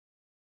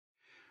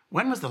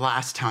When was the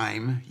last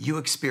time you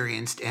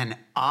experienced an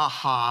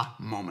aha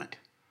moment?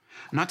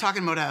 I'm not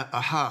talking about a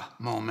aha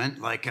moment,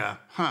 like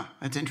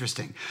that's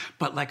interesting,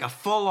 but like a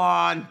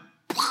full-on,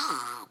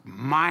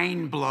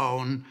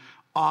 mind-blown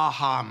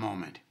aha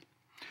moment.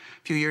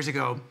 A few years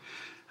ago,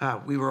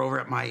 we were over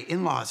at my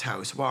in-laws'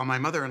 house while my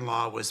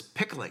mother-in-law was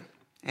pickling.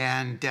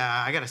 And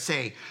I gotta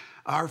say,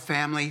 our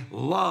family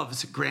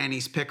loves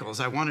Granny's pickles.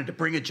 I wanted to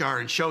bring a jar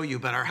and show you,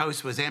 but our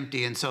house was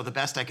empty, and so the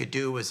best I could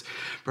do was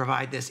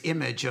provide this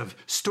image of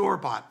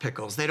store-bought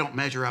pickles. They don't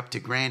measure up to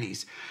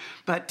Granny's.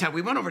 But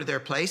we went over to their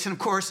place, and of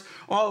course,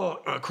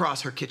 all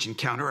across her kitchen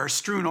counter are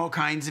strewn all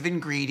kinds of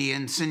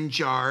ingredients and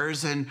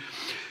jars, and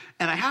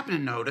I happened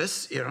to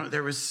notice,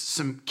 there was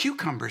some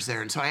cucumbers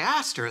there, and so I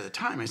asked her at the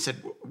time, I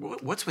said,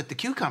 what's with the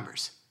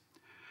cucumbers?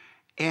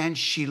 And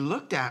she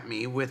looked at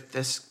me with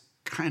this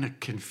kind of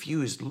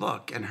confused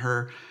look, and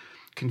her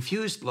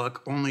confused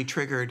look only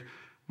triggered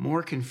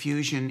more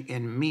confusion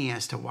in me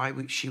as to why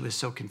she was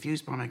so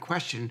confused by my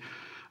question,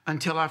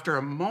 until after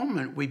a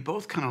moment we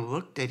both kind of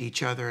looked at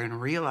each other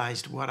and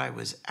realized what I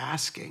was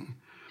asking.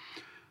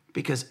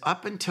 Because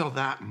up until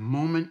that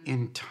moment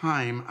in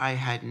time, I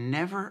had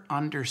never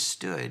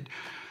understood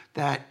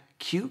that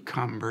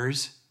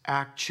cucumbers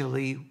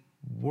actually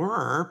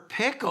were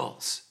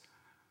pickles.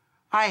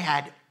 I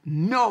had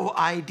no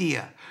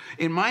idea.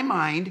 In my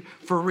mind,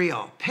 for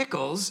real,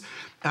 pickles,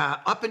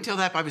 up until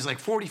that, I was like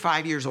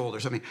 45 years old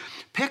or something.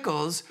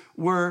 Pickles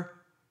were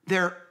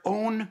their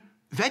own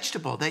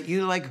vegetable that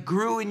you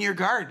grew in your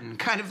garden.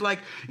 Kind of like,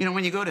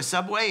 when you go to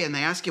Subway and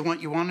they ask you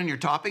what you want on your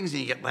toppings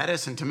and you get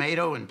lettuce and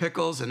tomato and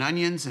pickles and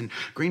onions and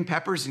green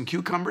peppers and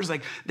cucumbers,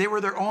 they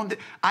were their own.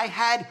 I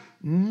had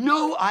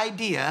no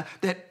idea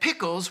that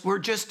pickles were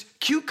just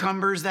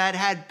cucumbers that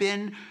had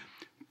been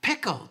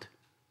pickled.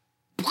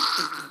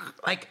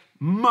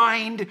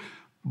 Mind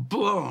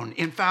blown.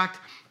 In fact,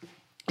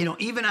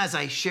 even as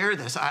I share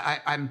this,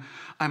 I'm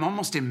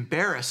almost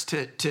embarrassed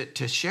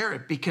to share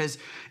it because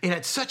it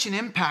had such an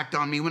impact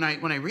on me when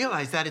I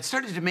realized that. It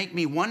started to make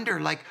me wonder,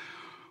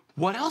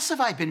 what else have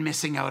I been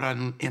missing out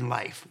on in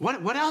life?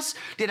 What else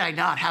did I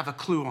not have a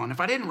clue on? If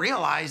I didn't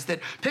realize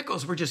that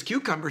pickles were just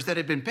cucumbers that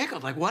had been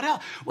pickled,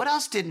 what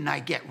else didn't I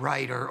get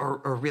right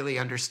or really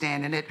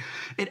understand? And it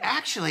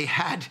actually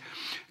had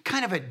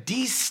kind of a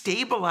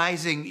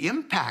destabilizing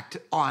impact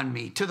on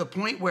me, to the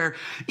point where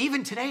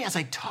even today, as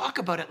I talk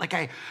about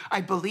it,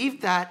 I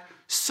believe that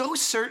so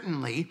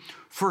certainly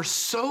for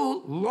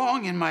so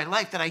long in my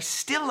life that I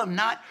still am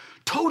not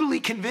totally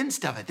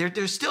convinced of it.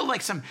 There's still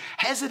some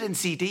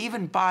hesitancy to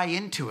even buy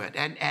into it,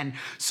 and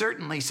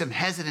certainly some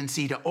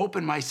hesitancy to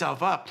open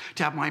myself up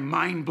to have my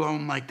mind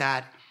blown like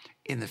that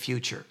in the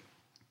future.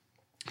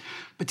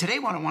 But today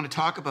what I want to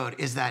talk about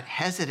is that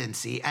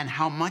hesitancy and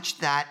how much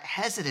that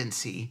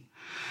hesitancy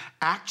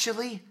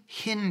actually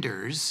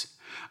hinders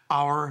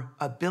our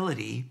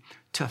ability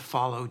to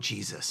follow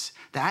Jesus.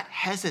 That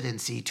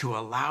hesitancy to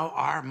allow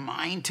our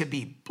mind to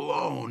be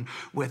blown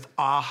with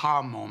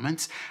aha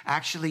moments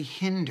actually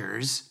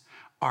hinders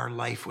our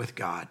life with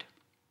God.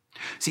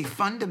 See,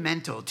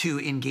 fundamental to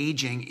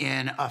engaging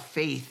in a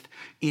faith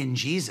in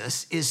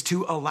Jesus is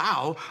to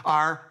allow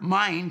our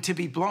mind to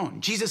be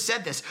blown. Jesus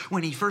said this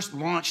when he first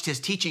launched his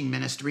teaching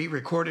ministry,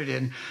 recorded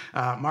in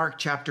Mark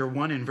chapter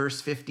 1 and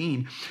verse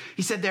 15.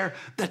 He said there,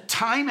 "The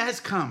time has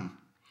come.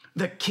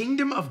 The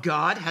kingdom of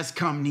God has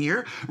come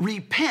near.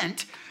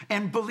 Repent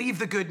and believe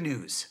the good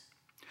news."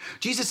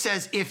 Jesus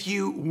says, if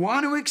you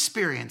want to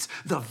experience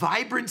the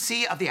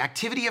vibrancy of the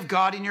activity of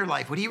God in your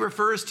life, what he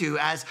refers to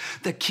as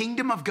the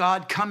kingdom of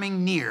God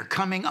coming near,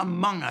 coming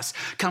among us,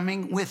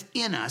 coming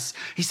within us,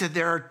 he said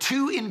there are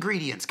two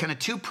ingredients, kind of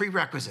two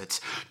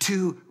prerequisites: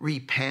 to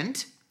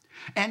repent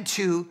and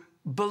to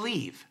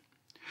believe.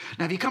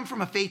 Now, if you come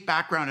from a faith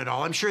background at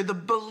all, I'm sure the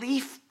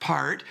belief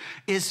part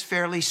is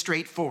fairly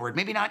straightforward.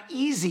 Maybe not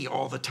easy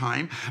all the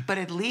time, but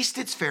at least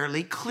it's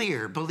fairly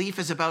clear. Belief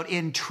is about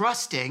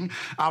entrusting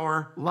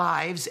our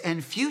lives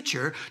and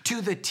future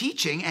to the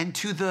teaching and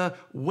to the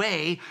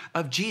way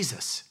of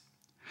Jesus.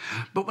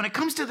 But when it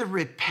comes to the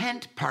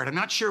repent part, I'm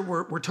not sure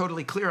we're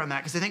totally clear on that,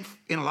 because I think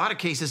in a lot of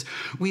cases,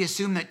 we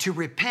assume that to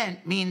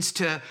repent means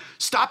to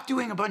stop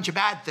doing a bunch of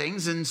bad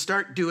things and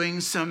start doing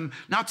some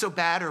not so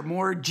bad or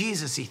more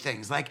Jesus-y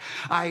things. Like,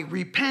 I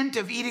repent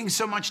of eating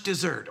so much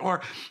dessert, or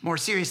more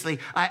seriously,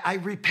 I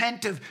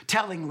repent of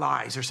telling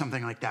lies or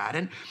something like that.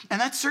 And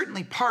that's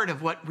certainly part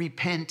of what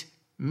repent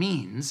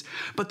means,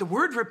 but the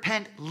word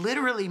repent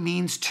literally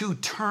means to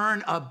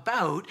turn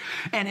about,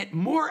 and it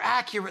more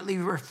accurately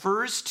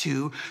refers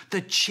to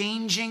the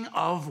changing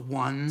of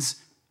one's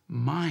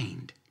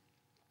mind.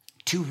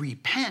 To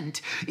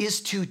repent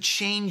is to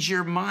change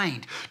your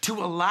mind,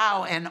 to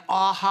allow an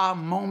aha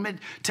moment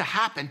to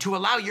happen, to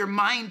allow your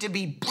mind to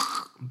be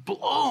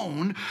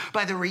blown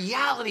by the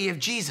reality of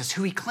Jesus,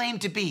 who he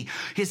claimed to be,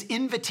 his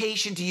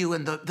invitation to you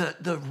and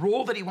the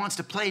role that he wants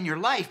to play in your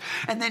life.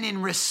 And then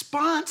in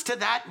response to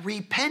that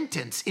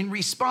repentance, in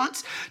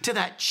response to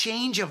that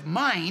change of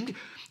mind,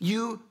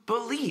 you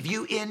believe,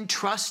 you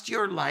entrust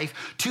your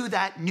life to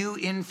that new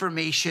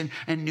information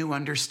and new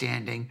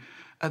understanding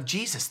of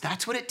Jesus.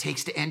 That's what it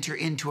takes to enter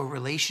into a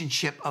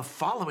relationship of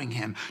following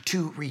him,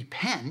 to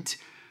repent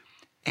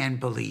and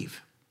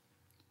believe.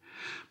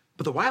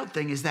 But the wild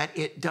thing is that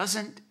it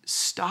doesn't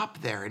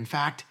stop there. In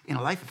fact, in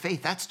a life of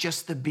faith, that's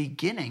just the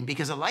beginning,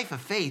 because a life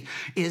of faith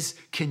is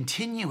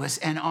continuous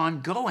and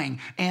ongoing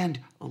and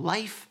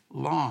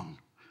lifelong.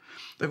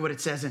 Look what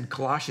it says in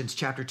Colossians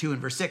chapter 2 and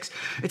verse 6.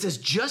 It says,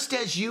 just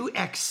as you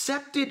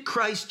accepted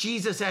Christ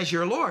Jesus as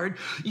your Lord,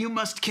 you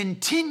must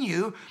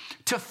continue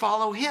to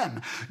follow him.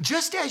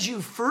 Just as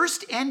you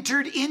first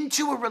entered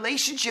into a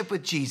relationship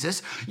with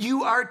Jesus,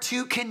 you are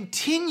to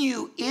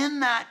continue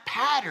in that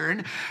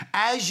pattern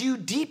as you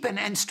deepen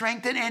and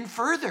strengthen and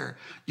further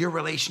your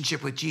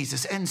relationship with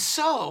Jesus. And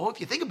so,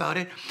 if you think about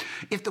it,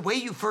 if the way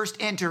you first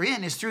enter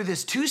in is through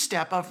this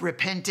two-step of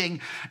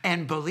repenting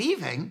and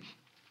believing,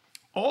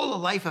 all a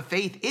life of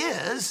faith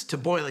is, to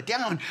boil it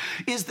down,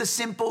 is the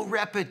simple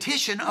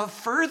repetition of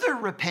further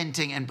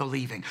repenting and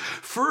believing,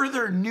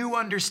 further new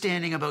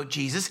understanding about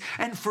Jesus,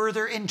 and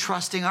further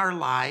entrusting our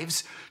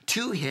lives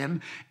to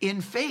him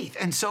in faith.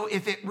 And so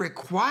if it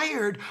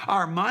required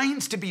our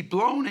minds to be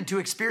blown and to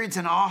experience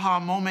an aha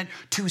moment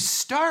to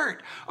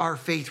start our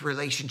faith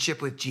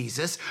relationship with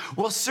Jesus,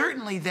 well,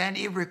 certainly then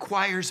it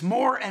requires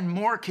more and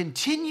more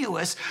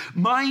continuous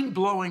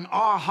mind-blowing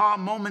aha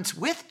moments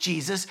with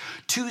Jesus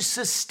to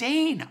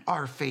sustain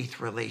our faith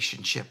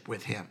relationship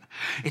with him.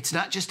 It's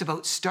not just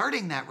about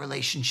starting that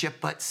relationship,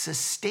 but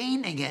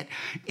sustaining it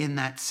in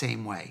that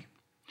same way.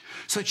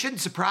 So it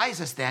shouldn't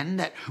surprise us then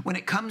that when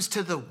it comes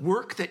to the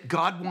work that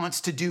God wants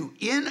to do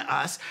in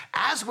us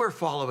as we're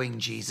following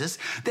Jesus,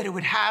 that it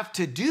would have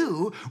to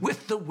do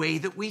with the way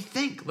that we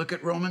think. Look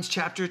at Romans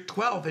chapter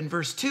 12 and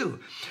verse 2.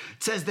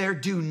 It says there,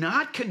 do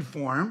not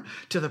conform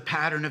to the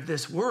pattern of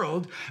this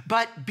world,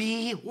 but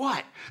be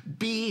what?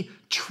 Be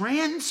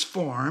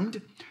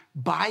transformed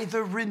by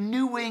the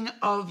renewing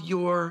of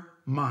your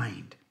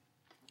mind.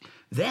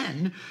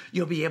 Then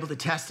you'll be able to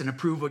test and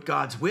approve what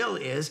God's will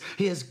is,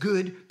 his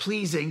good,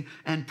 pleasing,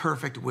 and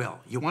perfect will.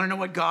 You want to know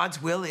what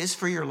God's will is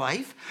for your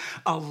life?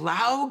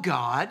 Allow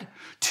God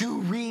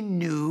to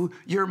renew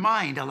your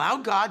mind. Allow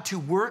God to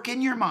work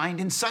in your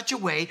mind in such a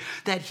way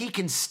that he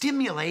can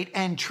stimulate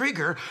and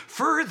trigger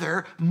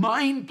further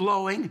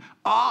mind-blowing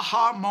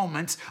aha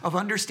moments of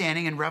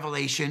understanding and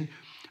revelation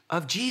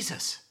of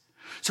Jesus.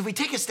 So if we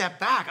take a step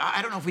back,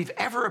 I don't know if we've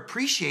ever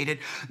appreciated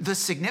the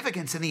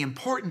significance and the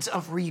importance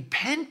of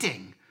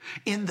repenting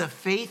in the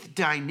faith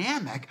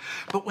dynamic.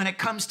 But when it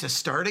comes to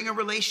starting a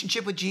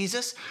relationship with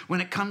Jesus, when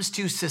it comes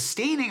to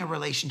sustaining a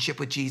relationship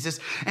with Jesus,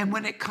 and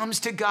when it comes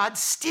to God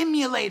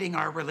stimulating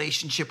our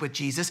relationship with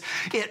Jesus,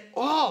 it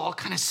all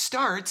kind of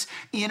starts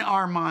in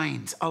our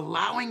minds,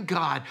 allowing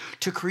God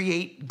to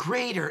create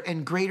greater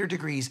and greater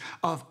degrees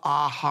of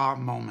aha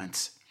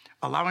moments.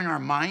 Allowing our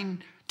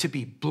mind to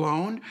be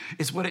blown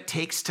is what it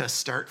takes to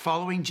start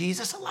following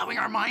Jesus. Allowing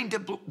our mind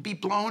to be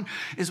blown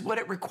is what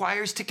it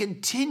requires to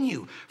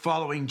continue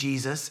following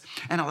Jesus.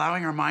 And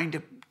allowing our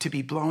mind to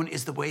be blown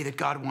is the way that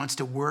God wants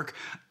to work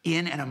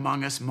in and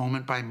among us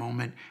moment by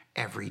moment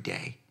every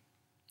day.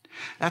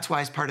 That's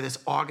why as part of this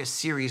August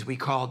series we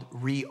called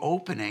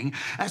Reopening,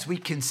 as we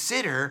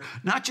consider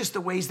not just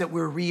the ways that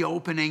we're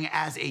reopening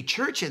as a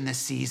church in this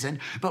season,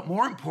 but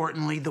more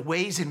importantly, the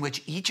ways in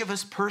which each of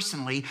us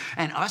personally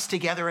and us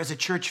together as a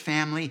church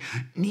family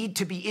need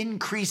to be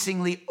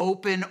increasingly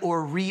open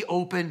or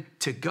reopen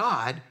to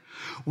God.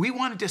 We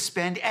wanted to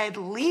spend at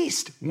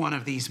least one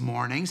of these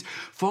mornings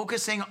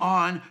focusing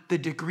on the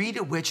degree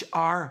to which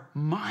our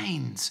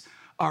minds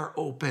are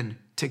open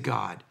to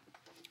God.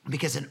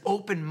 Because an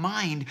open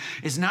mind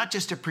is not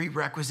just a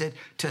prerequisite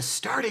to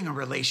starting a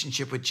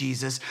relationship with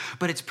Jesus,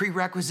 but it's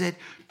prerequisite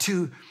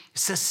to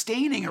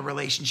sustaining a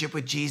relationship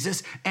with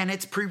Jesus, and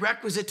it's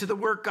prerequisite to the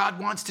work God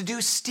wants to do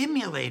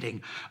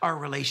stimulating our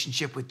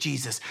relationship with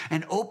Jesus.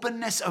 An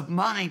openness of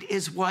mind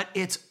is what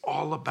it's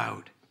all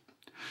about.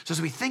 So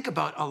as we think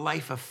about a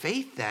life of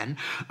faith then,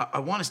 I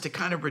want us to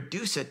kind of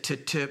reduce it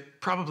to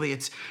probably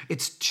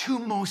its two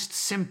most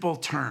simple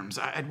terms.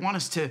 I'd want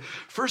us to,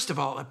 first of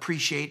all,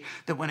 appreciate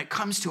that when it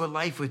comes to a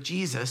life with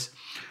Jesus,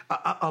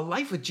 a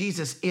life with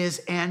Jesus is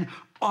an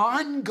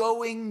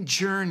ongoing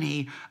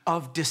journey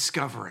of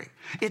discovery.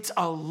 It's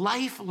a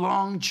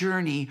lifelong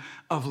journey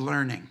of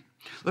learning.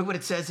 Look what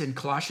it says in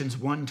Colossians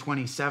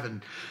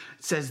 1:27.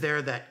 It says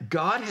there that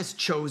God has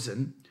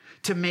chosen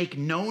to make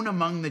known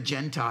among the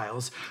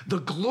Gentiles the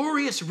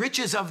glorious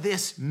riches of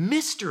this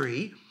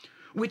mystery,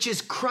 which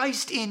is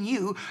Christ in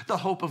you, the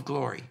hope of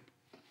glory.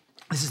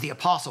 This is the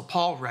Apostle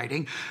Paul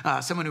writing,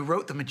 someone who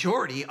wrote the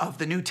majority of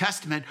the New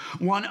Testament,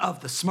 one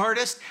of the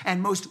smartest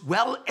and most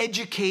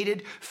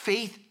well-educated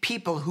faith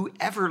people who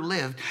ever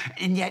lived.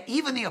 And yet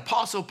even the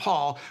Apostle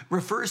Paul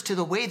refers to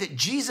the way that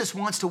Jesus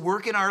wants to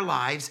work in our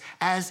lives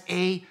as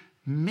a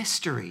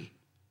mystery.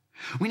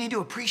 We need to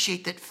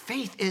appreciate that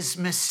faith is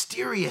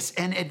mysterious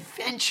and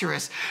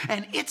adventurous,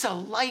 and it's a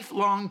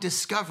lifelong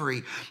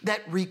discovery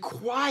that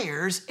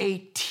requires a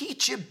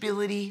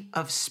teachability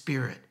of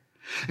spirit.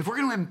 If we're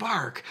going to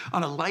embark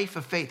on a life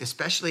of faith,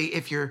 especially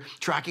if you're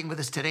tracking with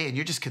us today and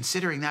you're just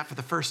considering that for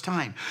the first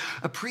time,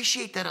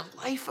 appreciate that a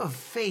life of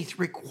faith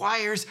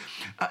requires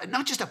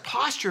not just a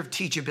posture of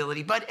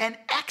teachability, but an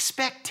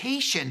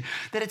expectation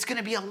that it's going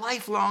to be a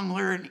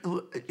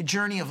lifelong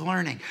journey of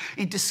learning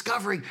in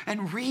discovering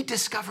and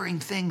rediscovering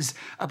things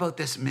about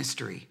this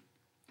mystery.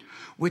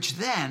 Which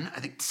then, I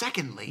think,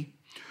 secondly,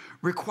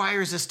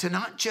 requires us to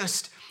not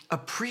just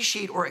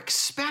appreciate or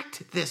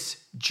expect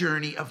this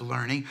journey of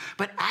learning,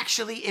 but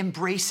actually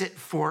embrace it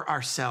for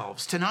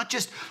ourselves. To not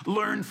just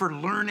learn for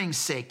learning's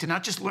sake, to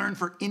not just learn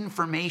for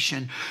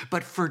information,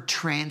 but for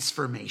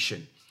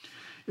transformation.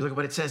 You look at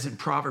what it says in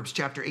Proverbs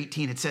chapter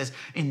 18. It says,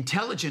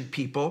 intelligent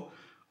people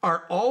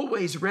are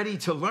always ready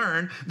to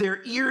learn.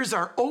 Their ears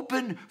are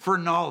open for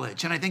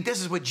knowledge. And I think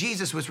this is what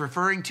Jesus was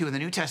referring to in the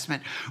New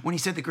Testament when he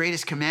said the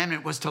greatest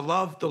commandment was to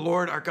love the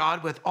Lord our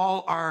God with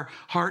all our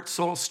heart,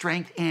 soul,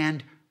 strength,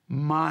 and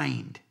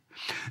mind.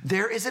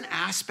 There is an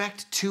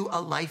aspect to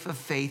a life of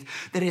faith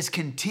that is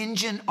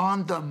contingent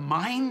on the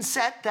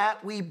mindset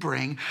that we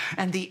bring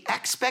and the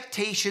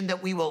expectation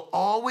that we will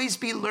always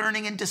be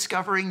learning and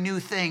discovering new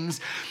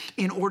things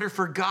in order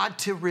for God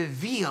to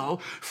reveal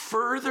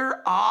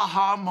further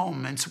aha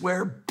moments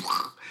where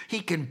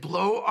he can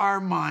blow our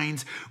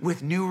minds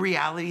with new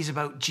realities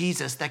about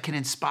Jesus that can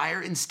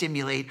inspire and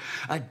stimulate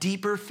a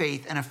deeper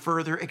faith and a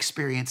further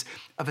experience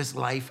of his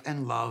life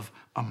and love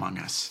among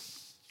us.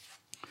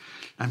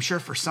 I'm sure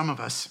for some of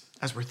us,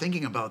 as we're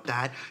thinking about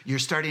that, you're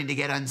starting to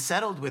get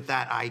unsettled with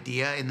that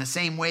idea in the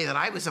same way that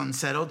I was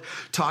unsettled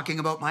talking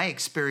about my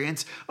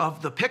experience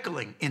of the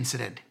pickling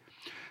incident.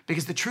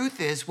 Because the truth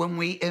is, when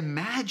we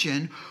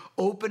imagine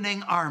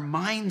opening our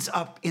minds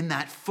up in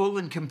that full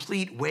and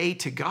complete way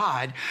to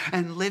God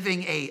and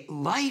living a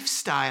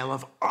lifestyle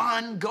of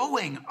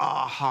ongoing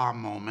aha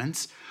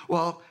moments,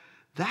 well,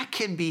 that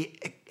can be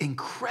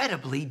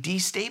incredibly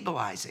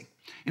destabilizing.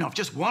 If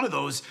just one of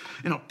those,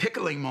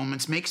 pickling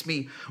moments makes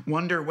me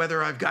wonder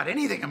whether I've got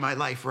anything in my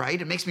life right,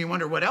 it makes me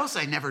wonder what else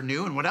I never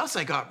knew and what else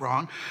I got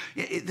wrong.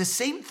 The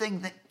same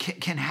thing that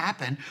can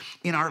happen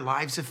in our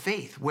lives of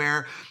faith,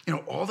 where,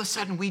 all of a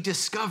sudden we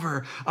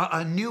discover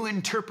a new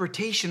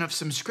interpretation of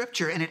some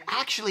scripture, and it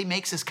actually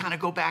makes us kind of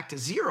go back to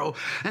zero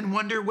and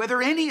wonder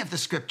whether any of the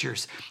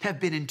scriptures have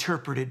been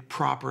interpreted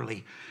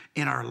properly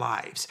in our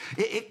lives.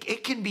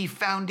 It can be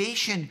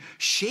foundation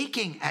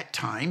shaking at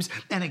times.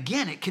 And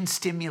again, it can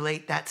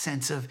stimulate that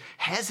sense of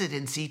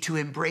hesitancy to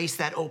embrace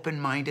that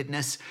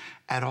open-mindedness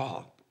at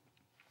all.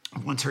 I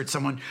once heard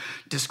someone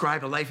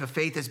describe a life of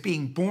faith as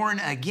being born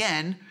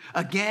again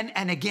and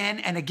again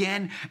and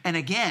again and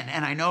again.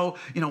 And I know,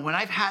 when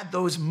I've had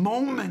those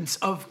moments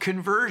of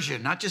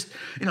conversion, not just,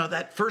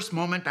 that first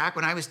moment back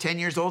when I was 10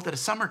 years old at a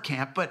summer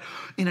camp, but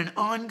in an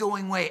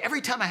ongoing way,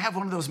 every time I have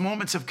one of those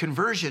moments of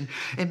conversion,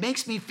 it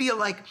makes me feel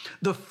like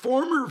the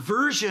former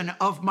version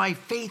of my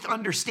faith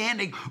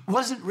understanding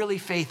wasn't really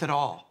faith at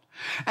all.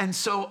 And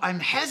so I'm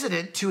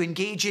hesitant to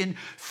engage in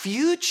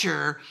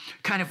future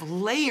kind of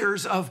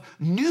layers of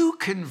new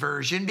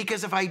conversion,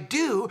 because if I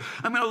do,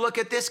 I'm going to look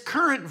at this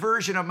current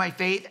version of my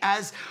faith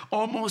as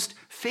almost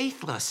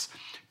faithless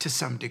to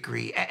some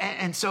degree.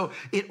 And so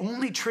it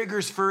only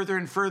triggers further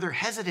and further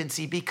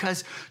hesitancy,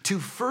 because to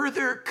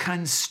further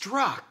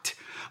construct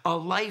a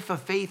life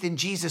of faith in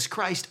Jesus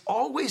Christ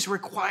always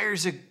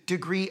requires a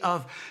degree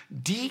of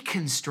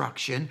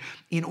deconstruction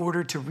in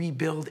order to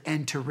rebuild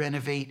and to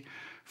renovate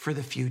for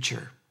the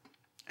future.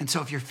 And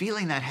so if you're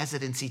feeling that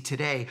hesitancy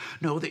today,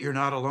 know that you're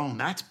not alone.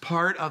 That's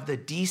part of the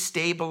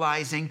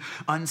destabilizing,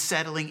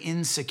 unsettling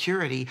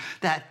insecurity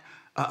that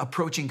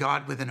approaching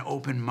God with an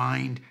open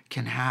mind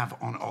can have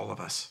on all of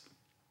us.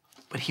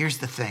 But here's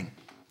the thing.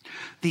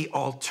 The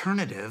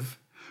alternative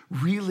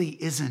really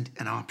isn't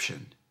an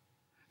option.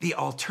 The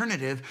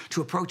alternative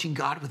to approaching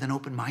God with an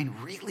open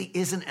mind really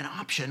isn't an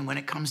option when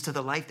it comes to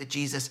the life that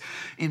Jesus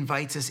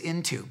invites us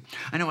into.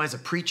 I know as a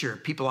preacher,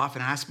 people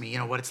often ask me,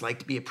 what it's like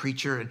to be a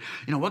preacher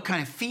and, what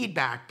kind of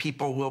feedback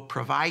people will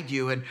provide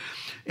you. And,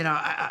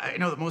 I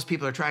know that most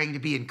people are trying to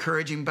be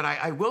encouraging, but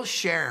I will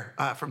share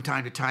from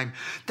time to time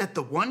that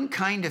the one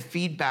kind of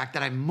feedback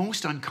that I'm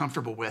most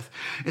uncomfortable with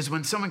is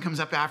when someone comes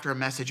up after a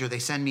message or they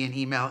send me an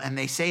email and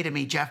they say to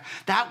me,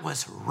 Jeff, that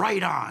was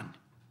right on.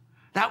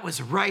 That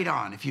was right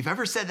on. If you've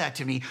ever said that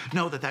to me,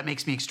 know that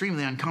makes me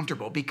extremely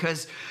uncomfortable,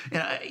 because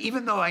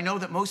even though I know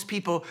that most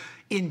people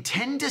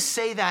intend to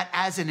say that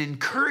as an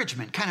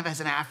encouragement, kind of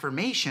as an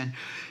affirmation,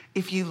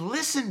 if you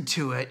listen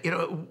to it,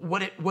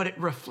 what it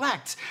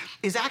reflects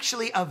is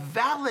actually a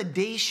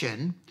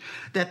validation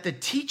that the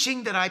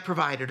teaching that I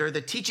provided, or the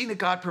teaching that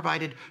God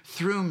provided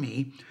through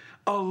me,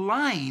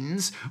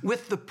 aligns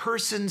with the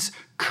person's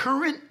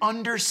current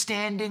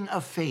understanding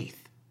of faith.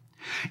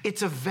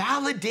 It's a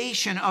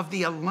validation of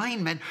the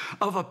alignment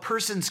of a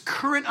person's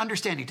current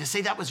understanding, to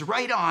say that was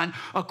right on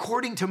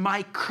according to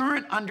my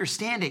current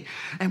understanding.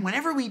 And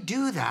whenever we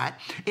do that,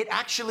 it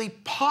actually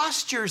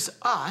postures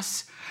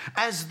us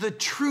as the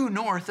true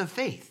north of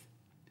faith.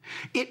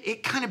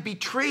 it kind of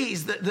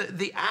betrays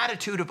the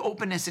attitude of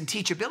openness and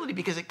teachability,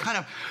 because it kind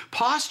of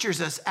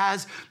postures us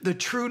as the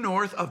true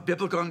north of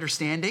biblical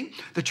understanding,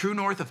 the true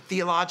north of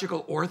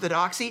theological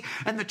orthodoxy,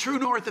 and the true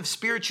north of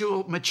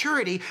spiritual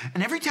maturity.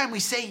 And every time we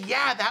say,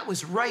 yeah, that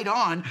was right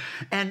on,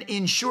 and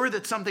ensure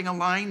that something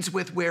aligns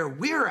with where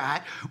we're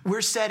at,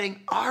 we're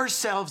setting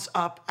ourselves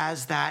up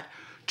as that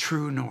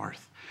true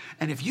north.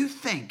 And if you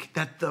think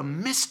that the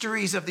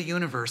mysteries of the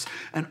universe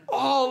and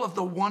all of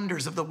the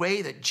wonders of the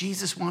way that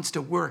Jesus wants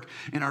to work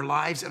in our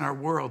lives and our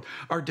world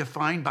are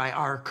defined by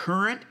our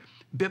current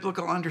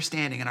biblical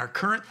understanding and our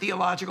current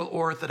theological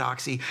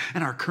orthodoxy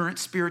and our current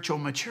spiritual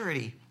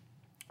maturity,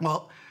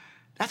 well,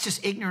 that's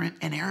just ignorant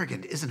and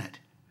arrogant, isn't it?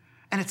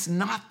 And it's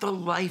not the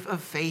life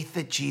of faith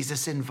that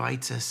Jesus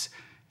invites us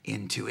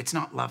into. It's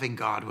not loving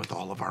God with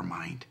all of our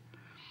mind.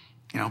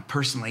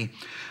 Personally,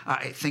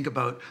 I think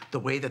about the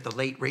way that the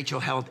late Rachel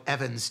Held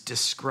Evans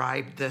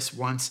described this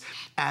once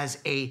as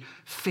a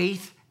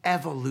faith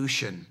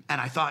evolution. And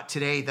I thought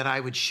today that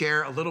I would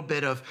share a little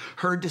bit of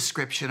her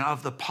description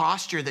of the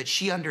posture that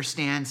she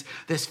understands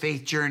this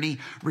faith journey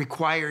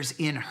requires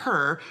in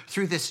her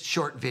through this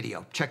short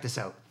video. Check this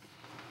out.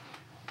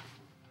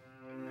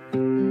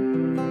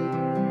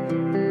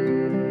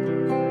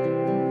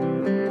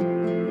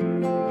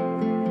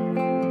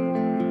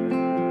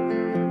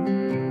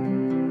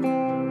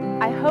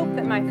 I hope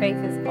that my faith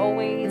is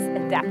always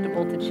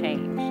adaptable to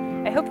change.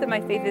 I hope that my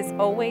faith is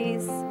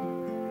always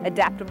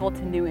adaptable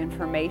to new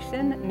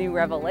information, new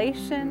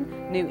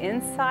revelation, new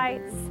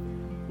insights,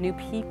 new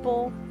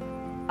people.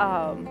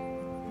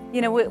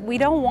 We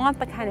don't want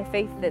the kind of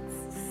faith that's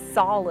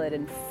solid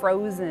and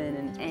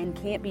frozen and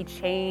can't be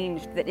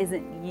changed, that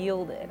isn't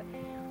yielded.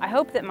 I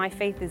hope that my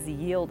faith is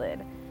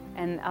yielded,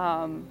 and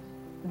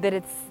that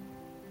it's,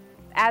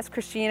 as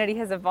Christianity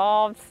has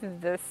evolved through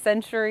the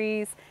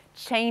centuries,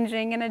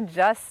 changing and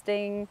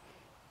adjusting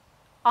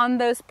on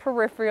those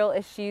peripheral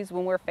issues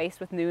when we're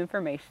faced with new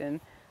information.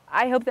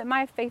 I hope that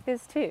my faith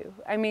is too.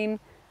 I mean,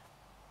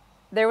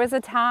 there was a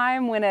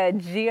time when a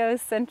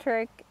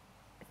geocentric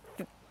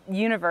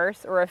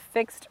universe or a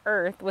fixed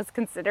earth was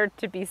considered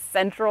to be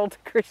central to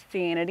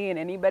Christianity, and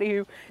anybody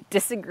who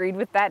disagreed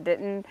with that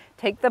didn't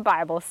take the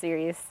Bible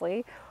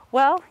seriously.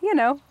 Well,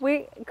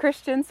 we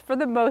Christians, for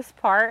the most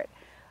part,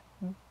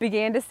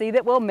 began to see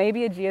that,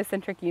 maybe a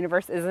geocentric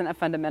universe isn't a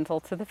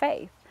fundamental to the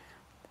faith.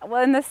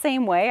 Well, in the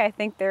same way, I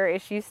think there are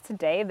issues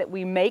today that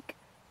we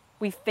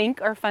think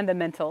are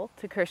fundamental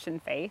to Christian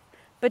faith,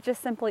 but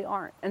just simply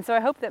aren't. And so I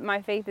hope that my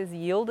faith is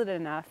yielded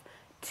enough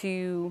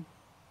to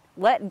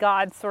let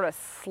God sort of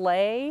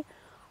slay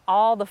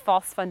all the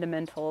false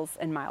fundamentals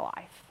in my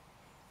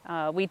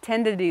life. We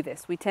tend to do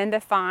this. We tend to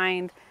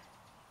find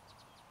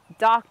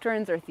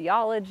doctrines or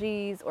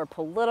theologies or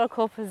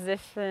political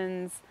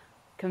positions,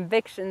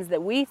 convictions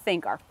that we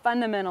think are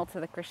fundamental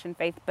to the Christian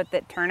faith, but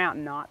that turn out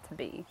not to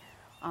be.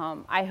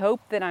 I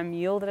hope that I'm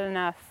yielded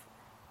enough,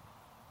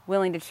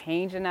 willing to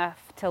change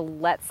enough to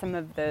let some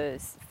of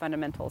those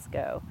fundamentals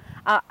go.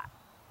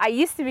 I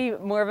used to be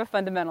more of a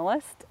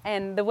fundamentalist,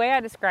 and the way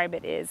I describe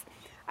it is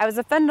I was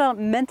a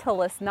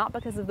fundamentalist not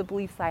because of the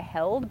beliefs I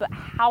held, but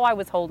how I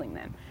was holding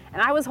them.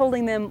 And I was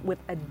holding them with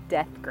a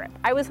death grip.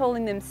 I was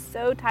holding them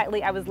so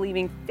tightly I was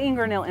leaving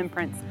fingernail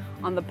imprints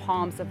on the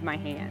palms of my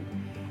hand.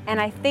 And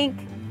I think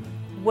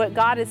what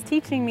God is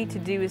teaching me to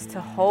do is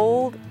to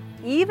hold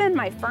even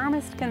my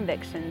firmest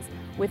convictions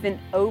with an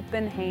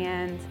open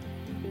hand,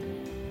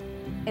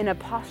 in a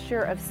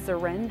posture of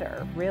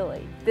surrender,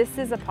 really. This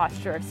is a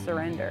posture of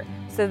surrender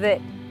so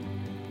that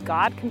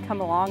God can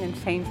come along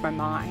and change my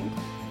mind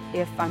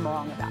if I'm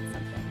wrong about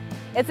something.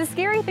 It's a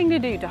scary thing to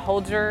do, to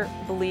hold your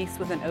beliefs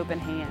with an open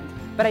hand,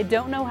 but I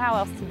don't know how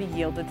else to be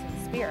yielded to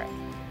the Spirit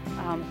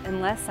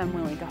unless I'm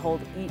willing to hold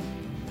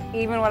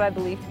even what I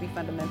believe to be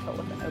fundamental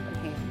with an open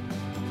hand.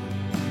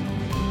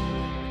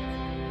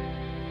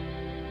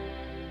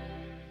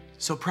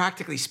 So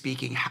practically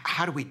speaking,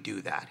 how do we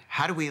do that?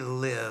 How do we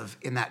live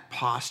in that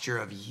posture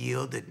of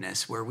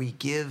yieldedness where we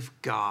give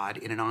God,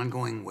 in an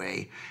ongoing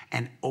way,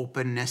 an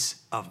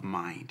openness of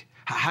mind?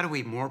 How do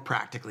we more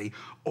practically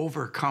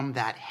overcome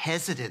that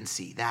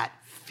hesitancy, that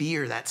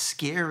fear, that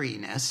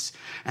scariness,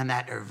 and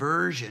that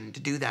aversion to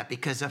do that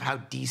because of how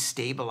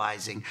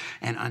destabilizing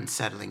and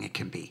unsettling it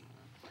can be?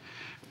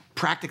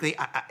 Practically,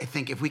 I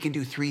think if we can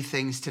do three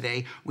things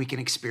today, we can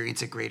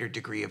experience a greater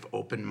degree of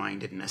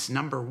open-mindedness.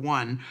 Number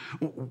one,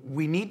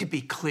 we need to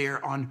be clear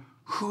on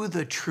who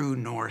the true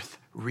north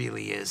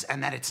really is,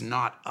 and that it's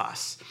not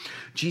us.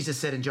 Jesus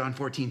said in John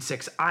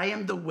 14:6, I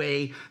am the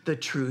way, the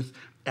truth,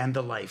 and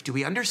the life. Do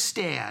we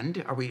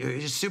understand, are we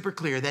just super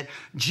clear that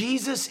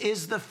Jesus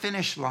is the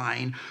finish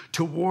line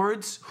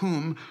towards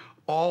whom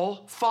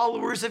all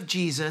followers of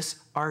Jesus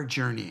are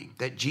journeying?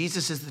 That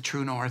Jesus is the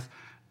true north,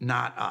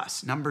 not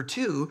us. Number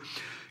two,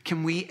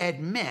 can we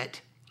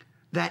admit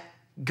that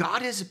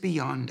God is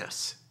beyond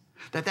us?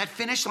 That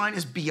finish line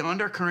is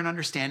beyond our current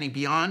understanding,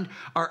 beyond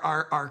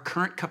our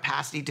current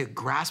capacity to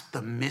grasp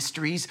the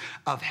mysteries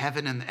of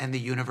heaven and the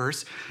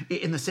universe,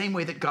 in the same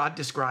way that God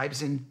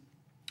describes in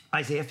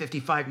Isaiah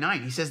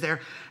 55:9, he says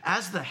there,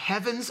 as the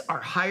heavens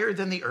are higher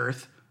than the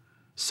earth,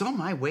 so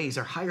my ways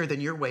are higher than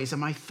your ways and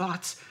my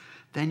thoughts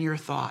than your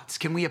thoughts.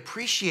 Can we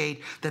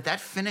appreciate that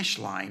finish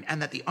line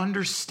and that the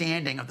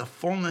understanding of the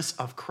fullness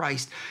of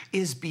Christ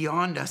is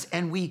beyond us,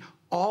 and we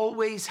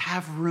always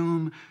have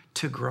room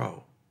to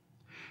grow?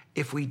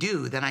 If we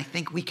do, then I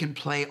think we can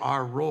play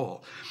our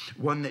role,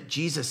 one that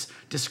Jesus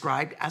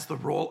described as the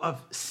role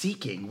of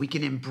seeking. We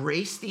can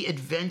embrace the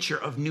adventure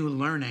of new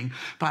learning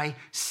by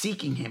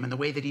seeking him in the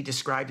way that he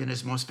described in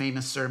his most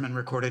famous sermon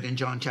recorded in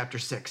John chapter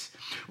 6,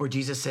 where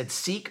Jesus said,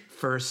 seek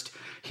first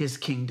his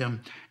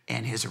kingdom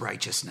and his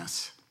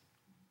righteousness.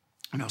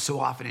 So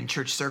often in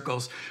church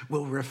circles,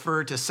 we'll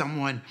refer to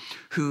someone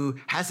who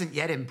hasn't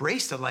yet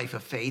embraced a life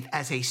of faith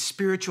as a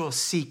spiritual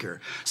seeker,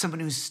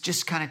 someone who's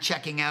just kind of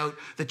checking out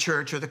the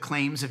church or the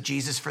claims of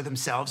Jesus for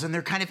themselves, and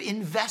they're kind of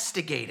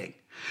investigating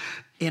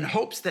in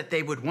hopes that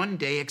they would one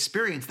day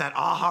experience that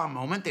aha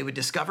moment. They would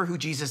discover who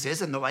Jesus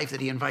is and the life that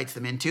he invites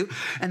them into,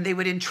 and they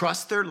would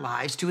entrust their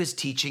lives to his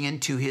teaching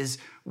and to his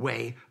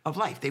way of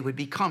life. They would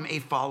become a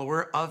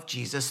follower of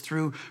Jesus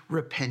through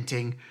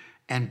repenting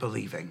and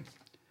believing.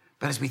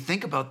 But as we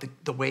think about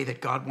the way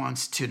that God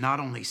wants to not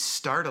only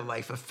start a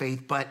life of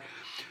faith, but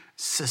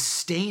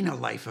sustain a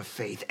life of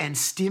faith and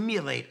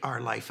stimulate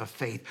our life of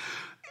faith,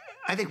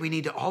 I think we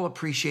need to all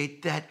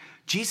appreciate that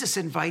Jesus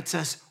invites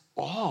us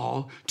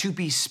all to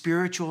be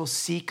spiritual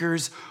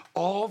seekers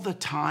all the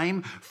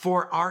time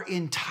for our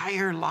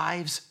entire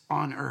lives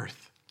on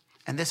earth.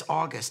 And this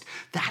August,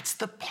 that's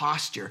the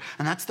posture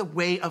and that's the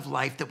way of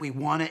life that we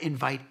want to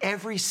invite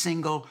every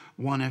single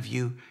one of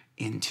you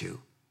into.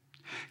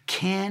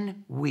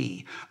 Can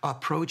we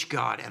approach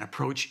God and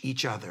approach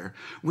each other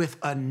with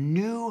a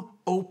new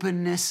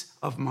openness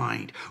of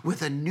mind,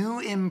 with a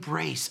new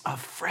embrace of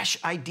fresh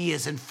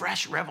ideas and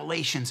fresh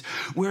revelations,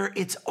 where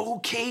it's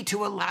okay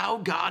to allow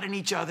God and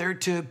each other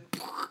to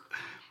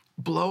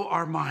blow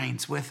our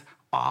minds with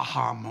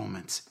aha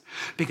moments?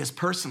 Because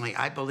personally,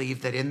 I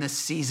believe that in this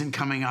season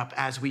coming up,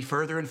 as we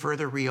further and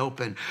further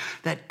reopen,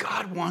 that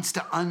God wants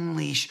to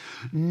unleash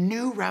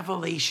new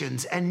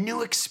revelations and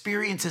new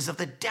experiences of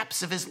the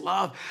depths of his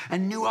love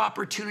and new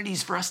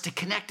opportunities for us to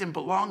connect and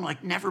belong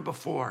like never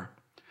before.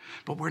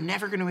 But we're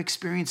never going to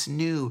experience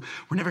new.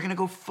 We're never going to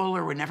go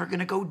fuller. We're never going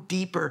to go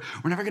deeper.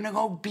 We're never going to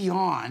go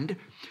beyond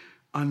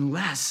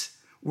unless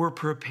we're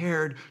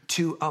prepared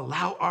to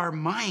allow our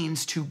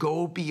minds to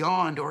go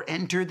beyond or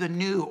enter the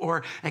new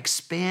or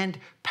expand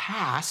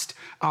past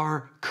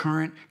our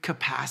current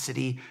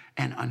capacity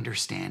and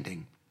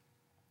understanding.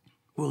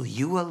 Will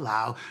you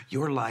allow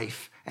your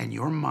life and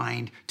your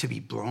mind to be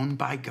blown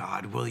by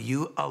God? Will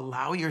you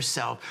allow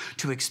yourself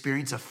to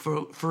experience a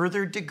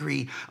further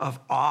degree of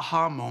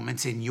aha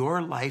moments in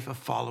your life of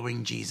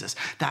following Jesus?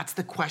 That's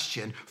the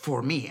question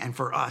for me and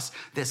for us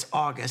this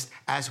August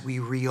as we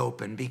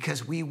reopen,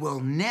 because we will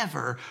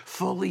never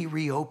fully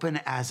reopen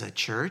as a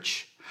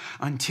church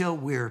until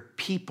we're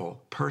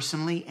people,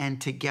 personally and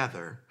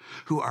together,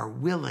 who are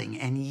willing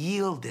and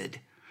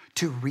yielded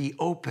to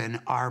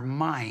reopen our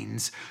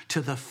minds to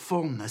the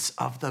fullness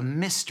of the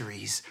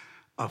mysteries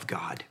of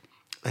God.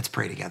 Let's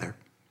pray together.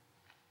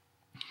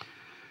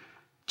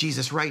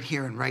 Jesus, right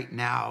here and right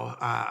now,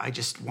 I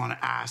just want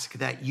to ask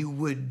that you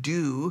would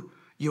do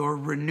your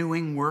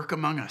renewing work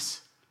among us,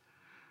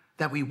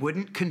 that we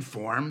wouldn't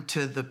conform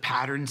to the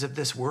patterns of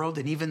this world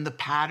and even the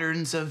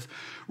patterns of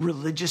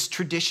religious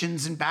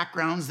traditions and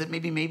backgrounds that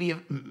maybe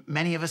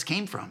many of us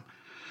came from,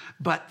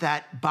 but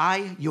that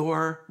by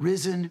your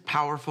risen,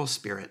 powerful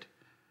Spirit,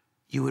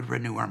 you would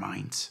renew our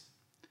minds.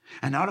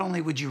 And not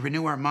only would you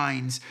renew our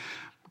minds,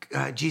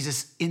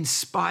 Jesus,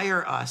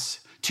 inspire us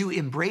to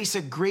embrace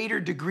a greater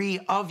degree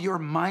of your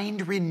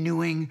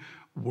mind-renewing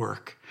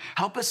work.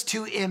 Help us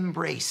to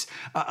embrace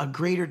a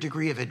greater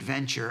degree of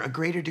adventure, a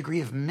greater degree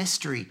of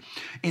mystery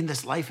in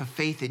this life of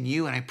faith in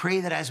you. And I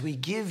pray that as we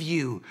give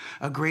you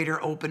a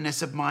greater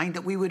openness of mind,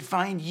 that we would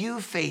find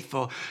you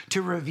faithful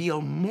to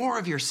reveal more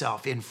of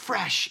yourself in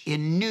fresh,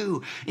 in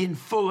new, in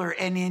fuller,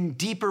 and in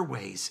deeper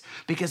ways.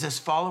 Because as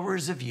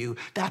followers of you,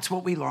 that's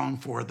what we long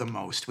for the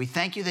most. We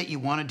thank you that you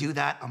want to do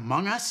that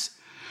among us.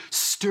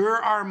 Stir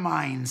our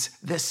minds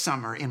this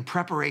summer in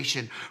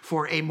preparation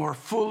for a more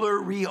fuller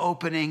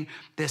reopening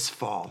this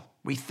fall.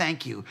 We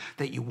thank you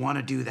that you want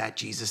to do that,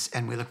 Jesus,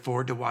 and we look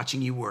forward to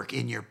watching you work.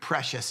 In your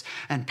precious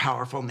and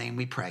powerful name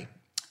we pray.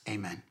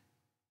 Amen.